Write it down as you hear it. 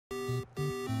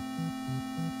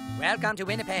Welcome to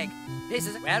Winnipeg.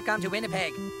 Welcome to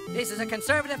Winnipeg. This is a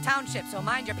conservative township, so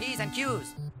mind your P's and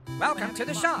Q's. Welcome to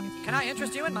the shop. Can I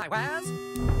interest you in my wares?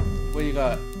 What you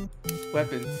got?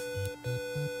 Weapons.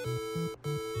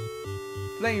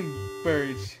 Flame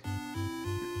Burge.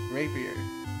 Rapier.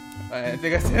 I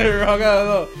think I said it wrong. I don't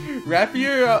know.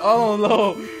 Rapier? I don't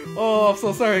know. Oh, I'm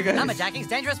so sorry, guys. Lumberjacking's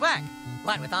dangerous work.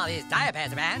 What with all these dire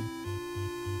bears around?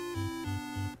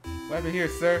 What happened here,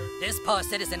 sir? This poor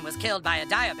citizen was killed by a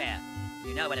dire bear.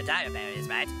 You know what a dire bear is,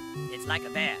 right? It's like a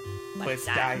bear, but But it's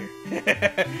dire.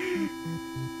 dire.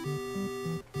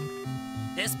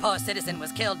 This poor citizen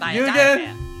was killed by You a dire did?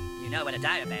 bear. You know what a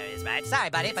dire bear is, right? Sorry,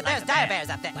 buddy, but there's dire bears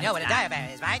up there. You know what a dire bear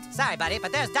is, right? Sorry, buddy,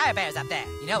 but there's dire bears up there.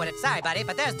 You know what it? Sorry, buddy,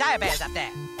 but there's dire bears up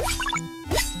there.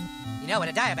 You know what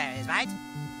a dire bear is, right?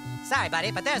 Sorry,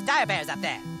 buddy, but there's dire bears up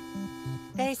there.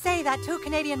 They say that 2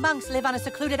 Canadian monks live on a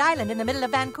secluded island in the middle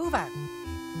of Vancouver.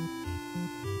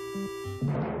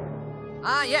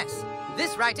 Ah, yes.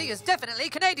 This writing is definitely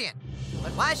Canadian.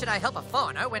 But why should I help a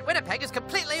foreigner when Winnipeg is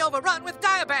completely overrun with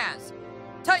dire bears?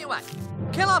 Tell you what,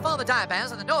 kill off all the dire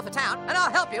bears in the north of town, and I'll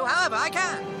help you however I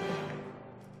can.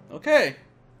 Okay.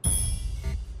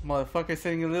 Motherfucker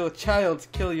sending a little child to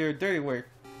kill your dirty work.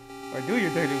 Or do your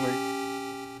dirty work.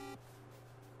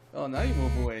 Oh, now you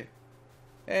move away.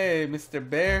 Hey, Mr.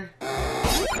 Bear. You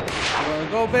wanna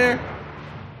go, Bear?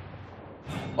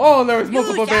 Oh, there was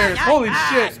multiple bears. Holy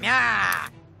shit.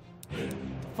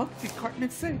 What the fuck did Cartman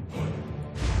say?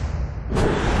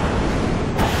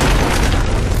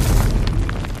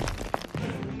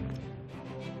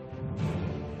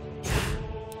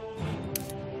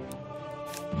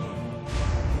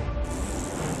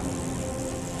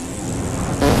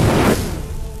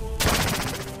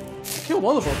 Kill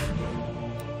one of them.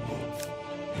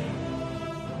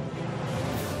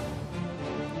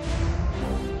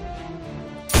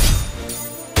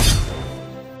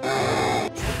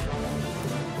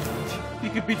 You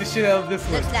can beat the shit out of this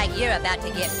one. Looks like you're about to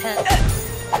get punked.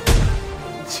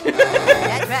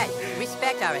 That's right.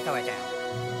 Respect our authority.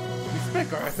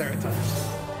 Respect our authority.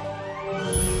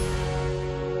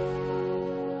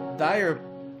 Dire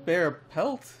bear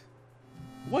pelt?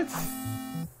 What?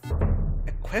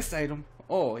 A quest item?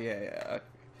 Oh yeah.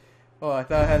 Oh, I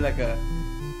thought I had like a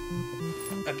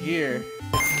gear.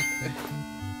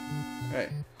 Alright,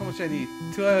 how much I need?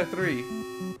 2 out of 3.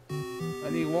 I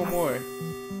need 1 more.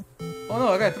 Oh no,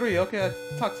 I got 3. Okay, I'll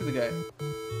talk to the guy.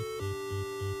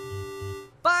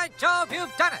 By Jove,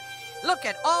 you've done it! Look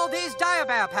at all these dire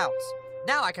bear pelts.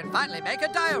 Now I can finally make a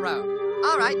dire robe.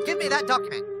 All right, give me that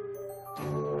document.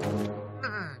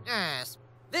 Yes.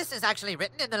 This is actually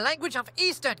written in the language of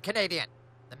Eastern Canadian.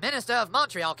 The Minister of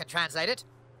Montreal can translate it.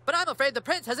 But I'm afraid the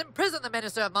Prince has imprisoned the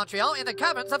Minister of Montreal in the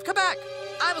caverns of Quebec.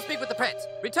 I will speak with the Prince.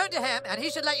 Return to him, and he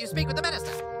should let you speak with the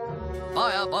Minister.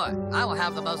 Boy, oh boy, I will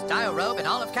have the most dire robe in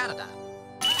all of Canada.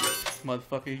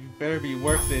 Motherfucker, you better be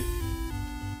worth it.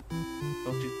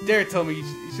 Don't you dare tell me you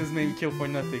just made me kill for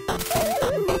nothing. What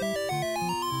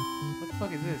the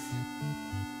fuck is this?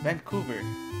 Vancouver.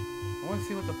 I want to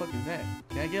see what the fuck is that.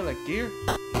 Can I get like gear?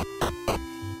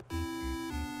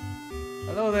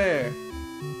 Hello there.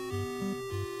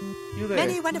 You there.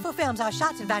 Many wonderful films are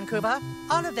shot in Vancouver.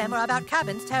 All of them are about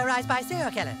cabins terrorized by serial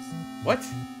killers. What?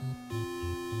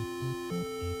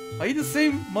 Are you the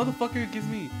same motherfucker who gives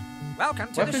me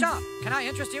Welcome to weapons? the shop. Can I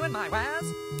interest you in my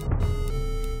wares?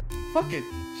 Fuck it.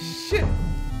 Shit.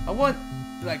 I want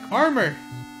like armor.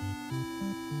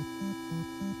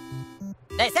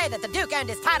 They say that the Duke earned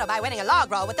his title by winning a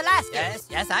log roll with the last Duke.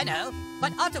 Yes, I know.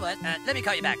 But afterwards, let me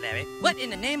call you back, Larry. What in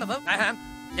the name of a...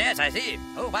 Yes, I see.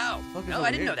 Oh, wow. Fuck is No, over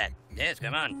I didn't here? know that. Yes,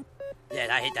 come on. Yes,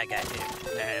 I hate that guy, too.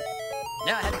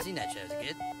 No, I haven't seen that show as a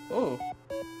kid. Oh.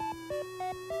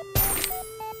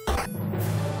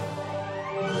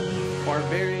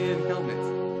 Barbarian helmet.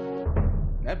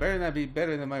 That better not be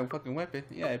better than my fucking weapon.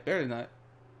 Yeah, it better not.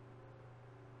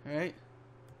 Alright.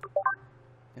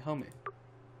 The helmet.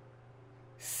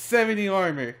 70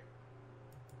 armor.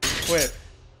 Equip.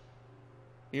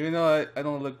 Even though I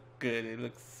don't look good, it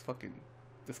looks fucking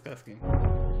disgusting.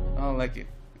 I don't like it.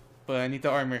 But I need the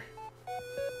armor.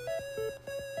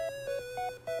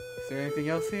 Is there anything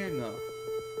else here? No.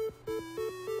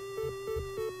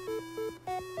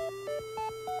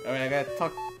 Alright, I gotta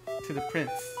talk to the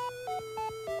prince.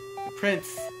 The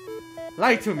prince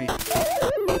lied to me.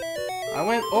 I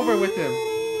went over with him.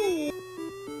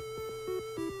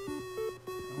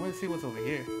 I wanna see what's over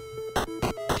here.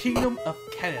 Kingdom of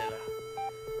Canada.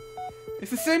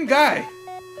 It's the same guy.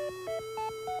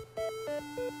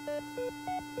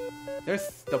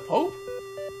 There's the Pope?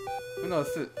 Oh, no,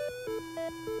 it's the...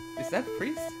 Is that the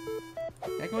priest?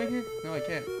 Can I go in here? No, I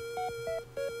can't.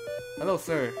 Hello,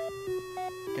 sir.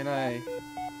 Can I...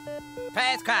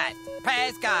 Praise Christ.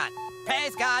 Praise God.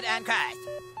 Praise God and Christ.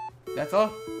 That's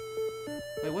all?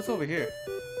 Wait, what's over here?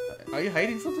 Are you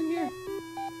hiding something here?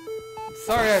 I'm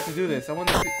sorry I have to do this. I want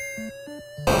to see...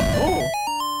 Oh!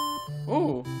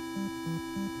 Oh!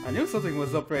 I knew something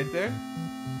was up right there.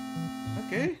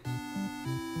 Okay.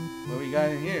 What we got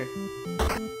in here?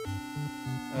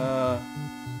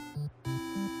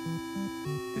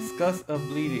 Disgust of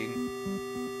bleeding.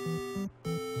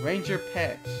 Ranger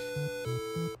patch.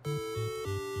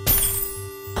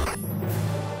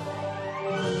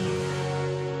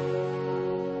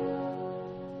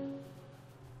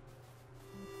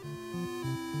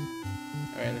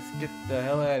 Alright, let's get the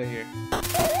hell out of here.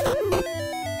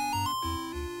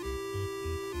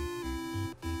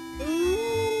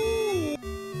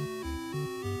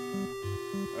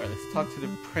 Alright, let's talk to the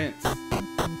prince.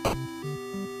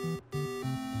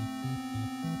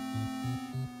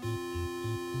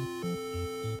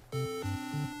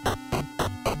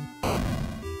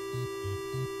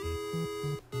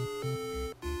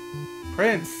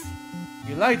 Prince,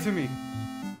 you lied to me.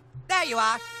 There you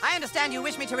are. I understand you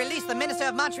wish me to release the Minister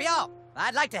of Montreal.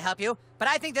 I'd like to help you, but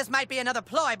I think this might be another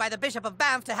ploy by the Bishop of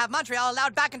Banff to have Montreal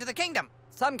allowed back into the kingdom.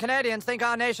 Some Canadians think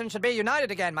our nation should be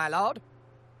united again, my lord.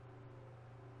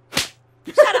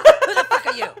 Shut up! Who the fuck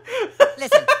are you?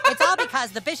 Listen, it's all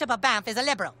because the Bishop of Banff is a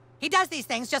liberal. He does these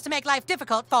things just to make life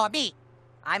difficult for me.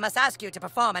 I must ask you to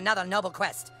perform another noble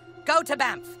quest. Go to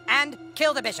Banff and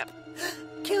kill the bishop.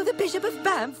 Kill the Bishop of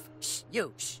Banff? Shh,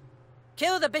 you, shh.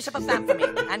 Kill the Bishop of Banff for me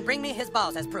and bring me his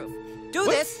balls as proof. Do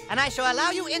this, and I shall allow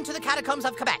you into the catacombs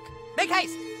of Quebec. Make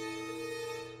haste!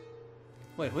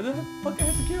 Wait, who the fuck I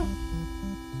have to kill?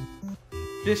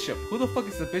 Bishop. Who the fuck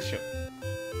is the bishop?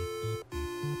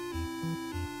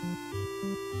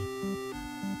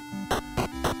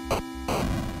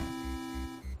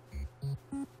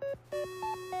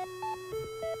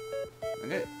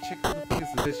 Okay, check who the fuck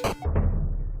is the bishop.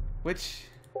 Which...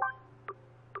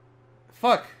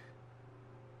 Fuck!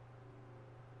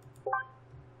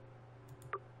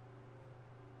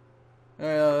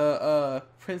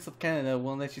 Prince of Canada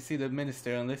won't let you see the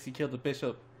minister unless you kill the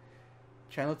bishop.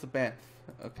 Channel to Banff.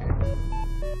 Okay.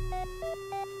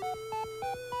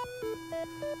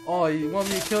 Oh, you want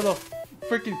me to kill the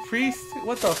freaking priest?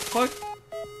 What the fuck?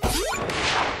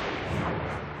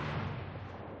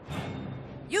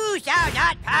 You shall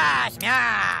not pass,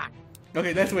 yeah.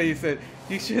 Okay, that's what he said.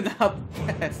 You should not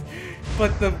pass.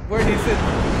 But the word he said,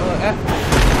 after.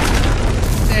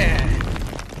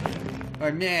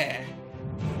 Or meh.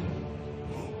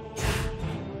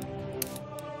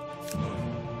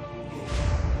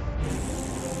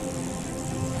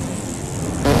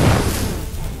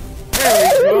 There we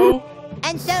go.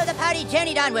 And so the party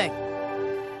journeyed onward.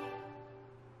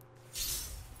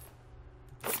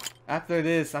 After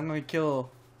this, I'm gonna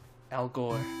kill Al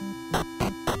Gore.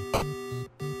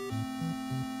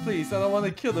 Please, I don't want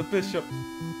to kill the bishop.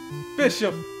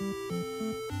 Bishop!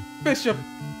 Bishop!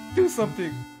 Do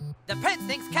something! The prince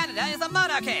thinks Canada is a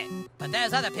monarchy, but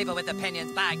there's other people with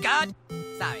opinions, by God.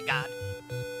 Sorry, God.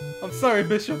 I'm sorry,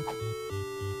 Bishop.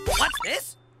 What's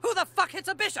this? Who the fuck hits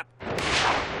a bishop?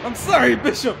 I'm sorry,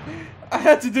 Bishop! I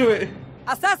had to do it!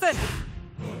 Assassin!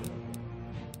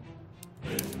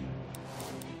 You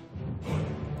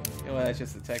know what, let's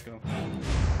just attack him.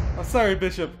 I'm sorry,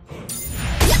 Bishop.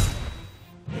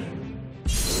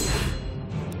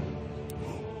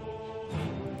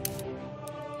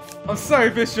 I'm sorry,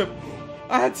 Bishop.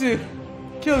 I had to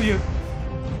kill you.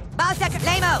 Ballsucker,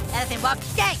 lame-o, elephant walk,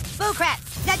 skank, bullcrap,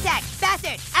 nutsack,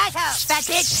 bastard, asshole, fat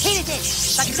bitch,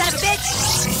 penises, fucking son of a bitch,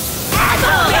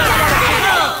 asshole!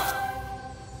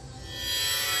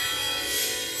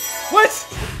 What?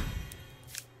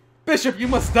 Bishop, you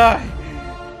must die.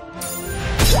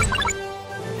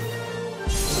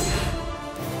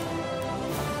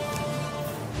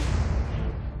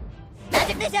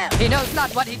 That's a bishop! He knows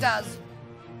not what he does.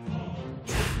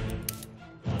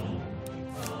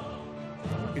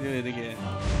 We can do it again.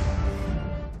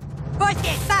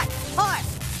 Foreskin, fuck, whore,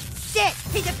 shit,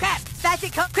 piece of crap,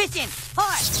 bastard, Christian,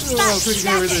 whore, fuck, couldn't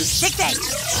get rid of bastard, this. dick face.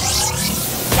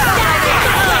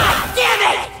 Damn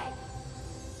it!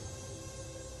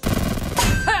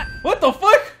 What the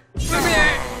fuck?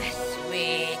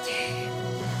 Sweet.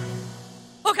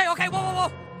 Okay, whoa, whoa,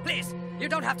 whoa. Please, you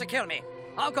don't have to kill me.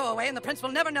 I'll go away and the prince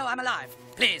will never know I'm alive.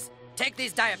 Please, take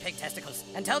these dire pig testicles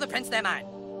and tell the prince they're mine.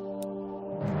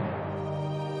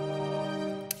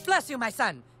 Bless you, my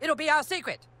son. It'll be our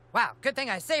secret. Wow, good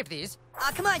thing I saved these. Oh,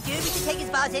 come on, dude, we should take his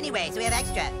balls anyway, so we have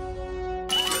extra.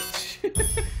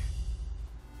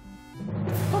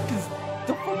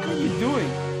 The you doing?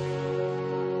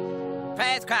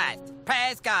 Praise Christ.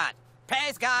 Praise God.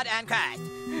 Praise God and Christ.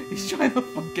 He's trying to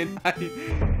fucking hide.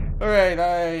 Alright,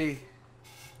 I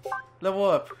level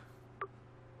up.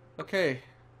 Okay.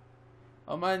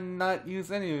 I might not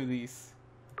use any of these,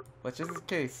 but just in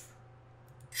case.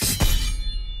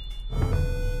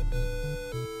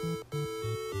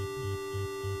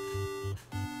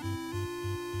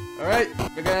 Alright,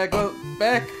 we're gonna go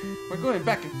back. We're going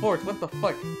back and forth. What the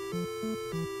fuck?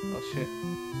 Oh shit.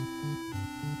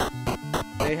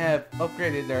 They have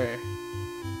upgraded their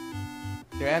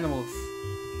animals.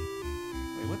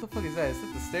 Wait, what the fuck is that? Is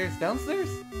it the stairs downstairs?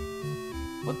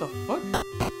 What the fuck? Woo!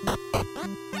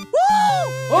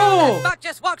 Oh! That fuck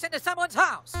just walks into someone's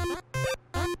house.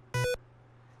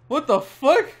 What the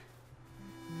fuck?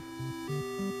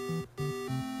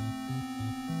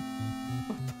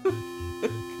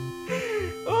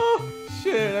 Oh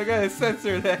shit, I gotta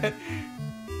censor that.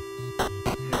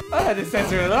 I had to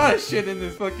censor a lot of shit in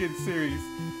this fucking series.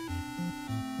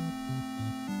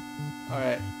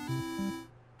 Alright.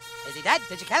 Is he dead?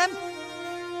 Did you kill him?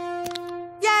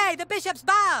 Yay, the bishop's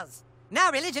balls!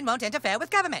 Now religion won't interfere with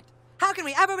government. How can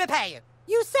we ever repay you?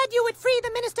 You said you would free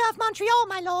the Minister of Montreal,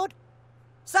 my lord.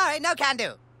 Sorry, no can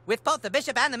do. With both the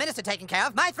bishop and the minister taken care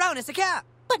of, my throne is secure.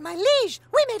 But my liege,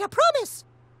 we made a promise.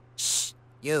 Shh,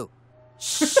 you.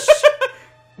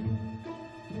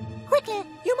 Quickly,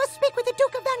 you must speak with the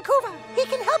Duke of Vancouver. He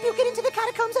can help you get into the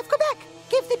catacombs of Quebec.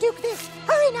 Give the Duke this.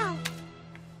 Hurry now.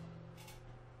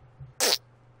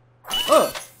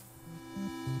 Oh!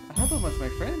 How much, my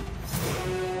friend?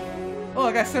 Oh,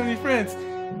 I got 70 friends.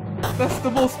 That's the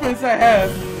most friends I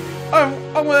have.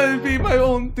 I want to be my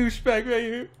own douchebag right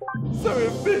here. Sorry,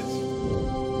 bitch.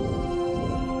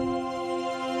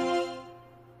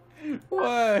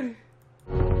 Why?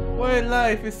 Why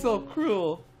life is so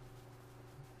cruel?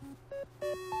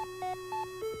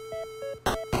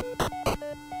 I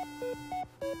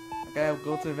gotta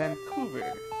go to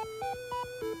Vancouver.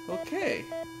 Okay.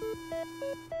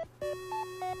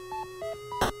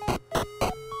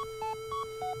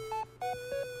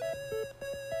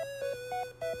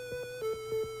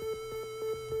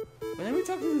 But let me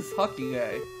talk to this hockey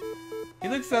guy. He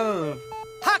looks out of...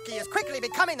 Hockey is quickly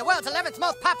becoming the world's 11th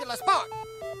most popular sport.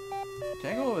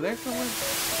 Can I go over there somewhere?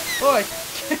 Oh, I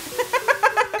can't.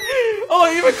 Oh,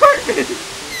 even Cartman!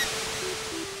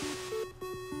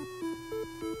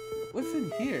 What's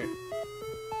in here?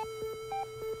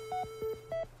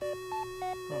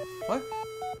 Oh, fuck?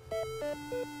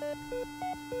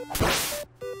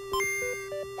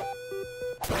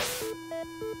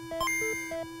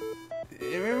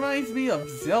 It reminds me of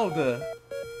Zelda.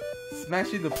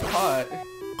 Smashing the pot.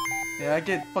 Yeah, I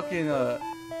get fucking,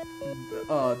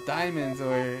 diamonds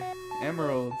or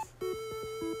emeralds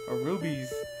or rubies.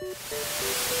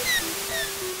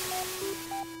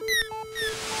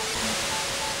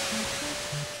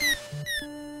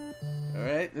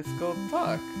 Alright, let's go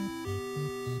talk.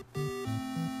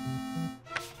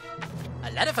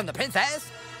 A letter from the princess?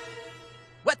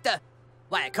 What the?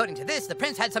 Why, according to this, the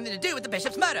prince had something to do with the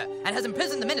bishop's murder and has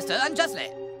imprisoned the minister unjustly.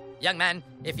 Young man,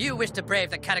 if you wish to brave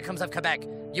the catacombs of Quebec,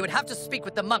 you would have to speak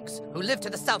with the monks who live to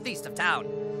the southeast of town.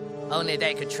 Only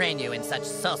they could train you in such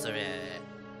sorcery.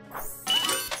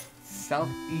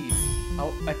 Southeast.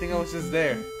 Oh, I think I was just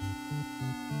there.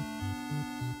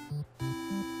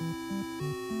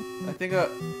 I think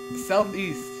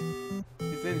southeast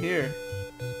is in here.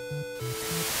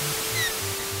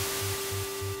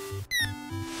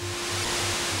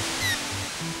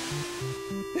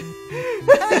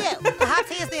 Who are you? Perhaps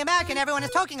he is the American everyone is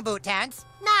talking about, Terrence.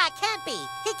 Nah, it can't be.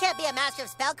 He can't be a master of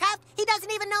spellcraft. He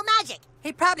doesn't even know magic.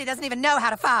 He probably doesn't even know how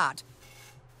to fart.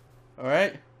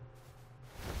 Alright.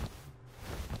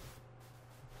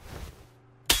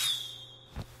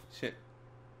 Shit.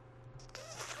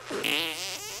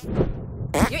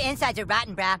 Your insides are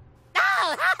rotten, brah.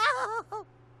 Oh!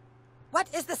 What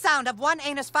is the sound of one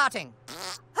anus farting?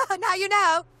 Now you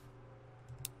know.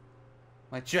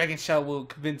 My dragon shot will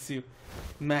convince you,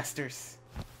 masters.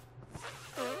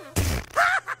 Who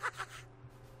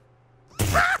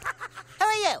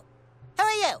are you? Who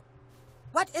are you?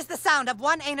 What is the sound of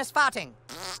one anus farting?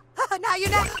 Now you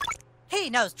know. He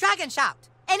knows dragon shout.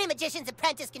 Any magician's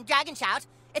apprentice can dragon shout.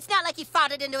 It's not like he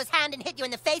farted into his hand and hit you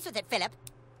in the face with it, Philip.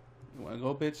 You wanna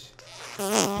go, bitch?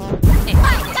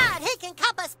 My God, he can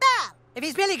cup a spell! If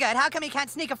he's really good, how come he can't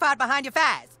sneak a fart behind your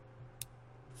face?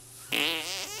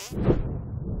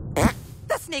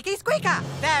 The sneaky squeaker!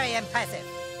 Very impressive.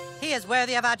 He is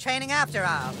worthy of our training after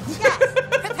all. Yes,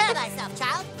 prepare thyself,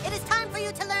 child. It is time for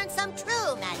you to learn some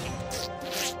true magic.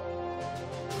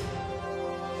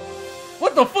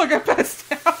 What the fuck? I passed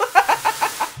out.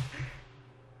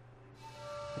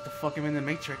 fuck, I'm in the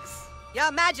Matrix.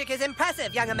 Your magic is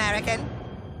impressive, young American.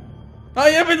 I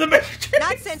am in the Matrix!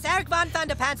 Not since Eric Von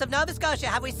Thunderpants of Nova Scotia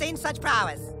have we seen such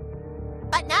prowess.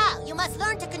 But now, you must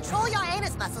learn to control your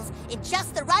anus muscles in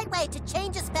just the right way to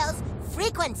change a spell's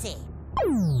frequency.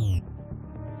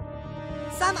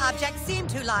 Some objects seem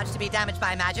too large to be damaged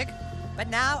by magic, but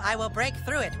now I will break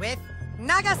through it with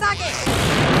Nagasaki!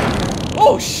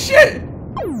 Oh, shit!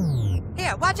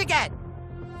 Here, watch again.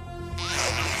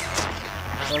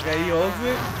 Okay, he holds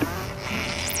it.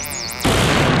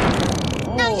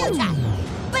 Now you Oh, try.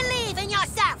 Believe in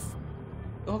yourself.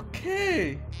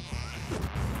 okay.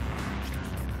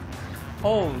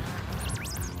 Hold.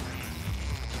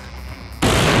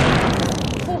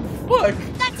 Oh, fuck.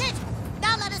 That's it.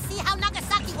 Now let us see how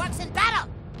Nagasaki works in battle.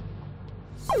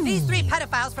 These 3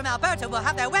 pedophiles from Alberta will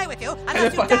have their way with you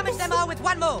unless you Pedophiles. damage them all with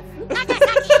one move.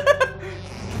 Nagasaki!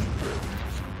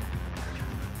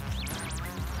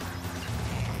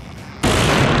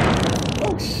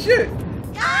 Oh, shit.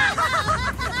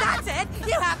 That's it!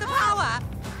 You have the power!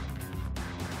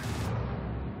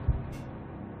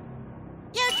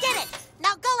 You did it!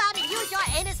 Now go out and use your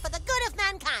anus for the good of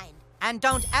mankind. And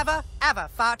don't ever, ever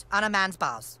fart on a man's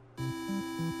balls.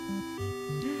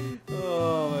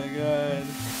 Oh, my God.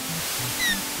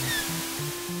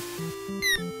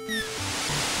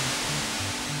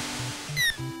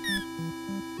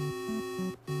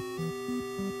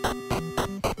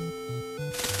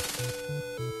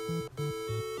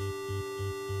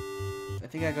 I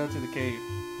think I go to the cave.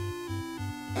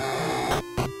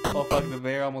 Oh fuck, the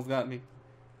bear almost got me.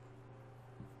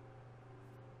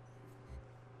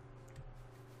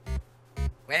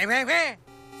 Oui, oui, oui.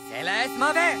 C'est là, c'est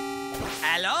mauvais.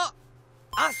 Alors,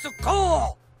 à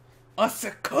secours!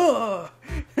 Asako!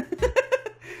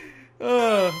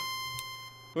 Oh,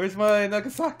 where's my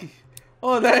Nagasaki?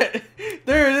 Oh, that,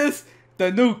 there it is.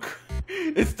 The nuke.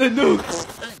 It's the nuke.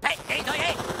 Hey, hey,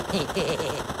 hey,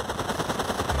 hey.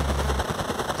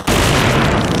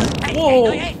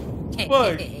 Whoa. Hey, hey,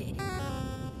 Fuck.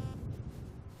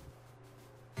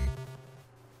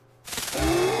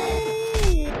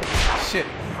 Shit.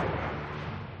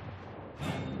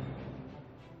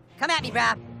 Come at me,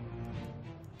 bruh.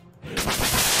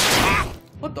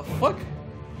 What the fuck?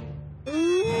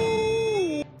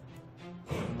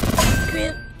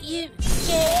 Groot, you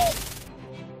shit.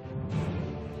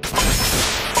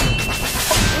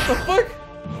 What the fuck?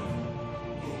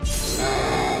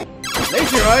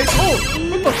 Laser eyes? Oh,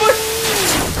 what the fuck?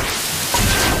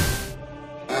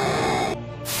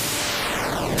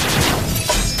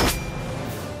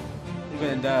 I'm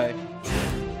gonna die.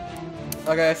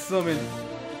 I gotta summon.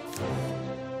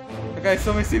 I gotta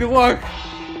summon see the walk.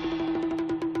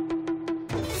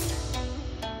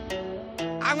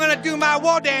 I'm gonna do my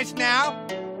war dance now.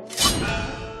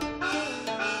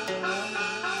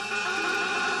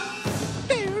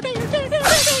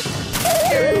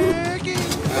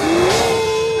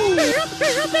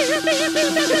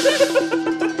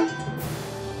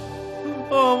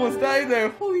 Oh, I almost died there.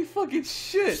 Holy fucking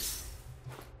shit.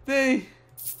 They.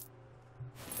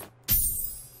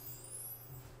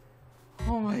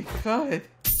 Oh my god.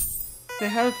 They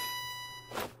have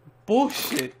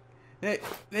bullshit. They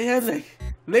have like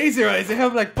laser eyes. They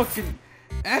have like fucking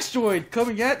asteroid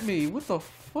coming at me. What the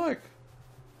fuck?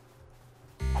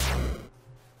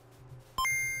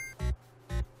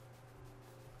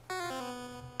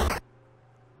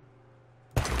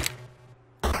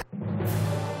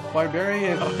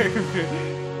 Barbarian armor.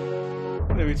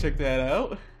 Let me check that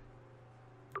out.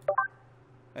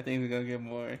 I think we're gonna get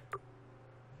more.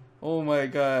 Oh my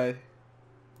god.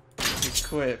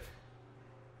 Equip.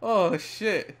 Oh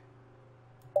shit.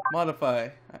 Modify.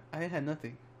 I had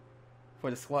nothing for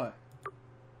the SWAT.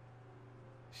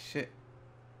 Shit.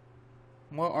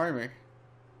 More armor.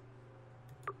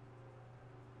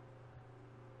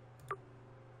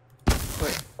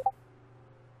 Quick.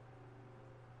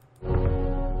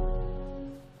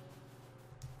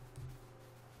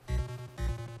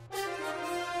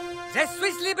 Je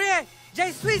suis libre!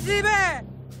 Je suis libre!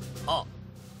 Oh.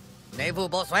 N'avez-vous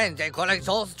besoin de quelque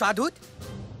chose traduite?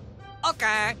 OK.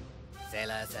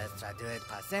 Cela se traduit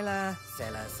par cela,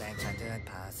 cela se traduit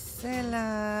par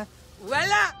cela.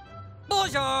 Voilà!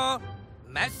 Bonjour!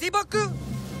 Merci beaucoup!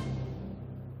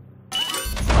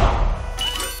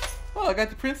 Oh, I got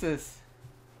the princess.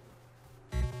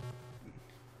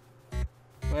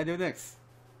 What do I do next?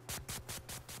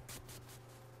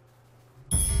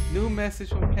 New message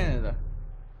from Canada.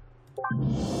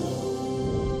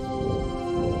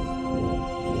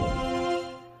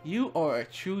 You are a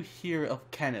true hero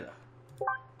of Canada.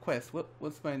 Quest,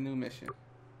 what's my new mission?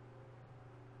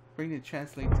 Bring the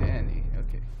translate to Annie.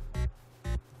 Okay.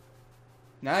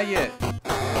 Not yet.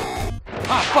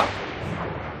 Ah, fuck!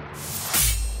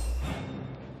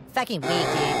 Fucking weak,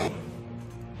 dude.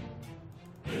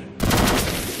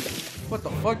 What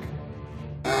the fuck?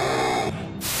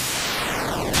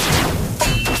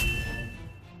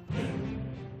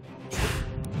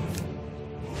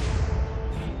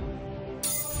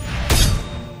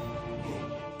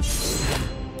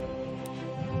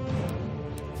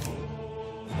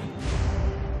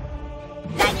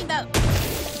 Lightning bolt.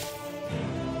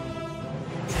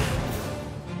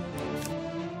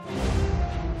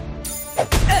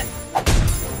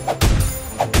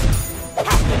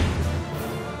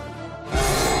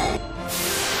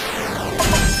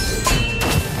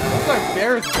 Those are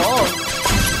Bear's balls.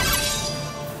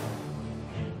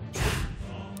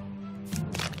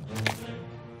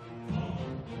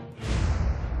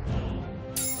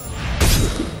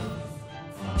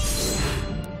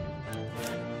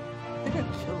 I think I'd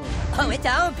kill him. Oh, it's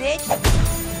on, bitch.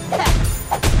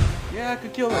 Yeah, I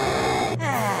could kill him.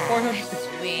 Ah,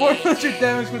 400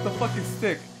 damage with the fucking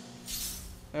stick.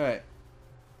 Alright.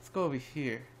 Let's go over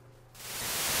here.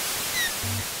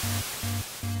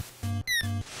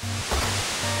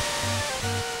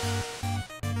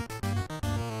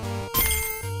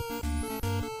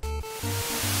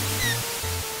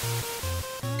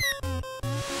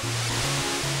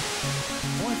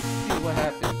 I want to see what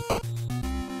happens.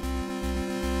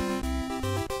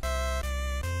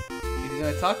 Is he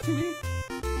gonna talk to me?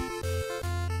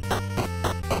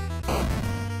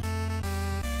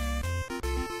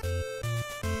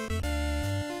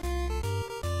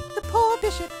 The poor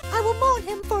bishop. I will mourn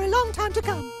him for a long time to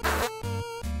come.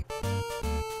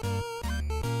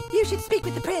 You should speak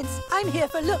with the prince. I'm here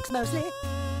for looks mostly.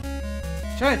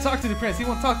 Try to talk to the prince, he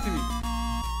won't talk to me.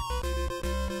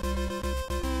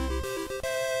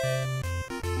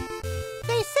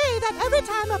 They say that every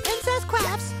time a princess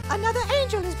crafts, another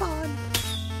angel is born.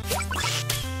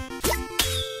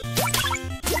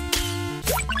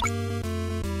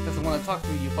 Doesn't want to talk to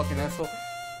me, you fucking asshole.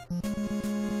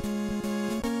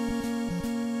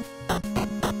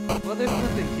 Well, there's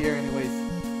nothing here anyways.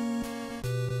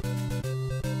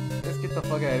 Let's get the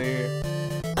fuck out of here.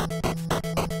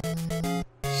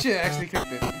 Shit, I actually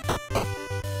clicked it.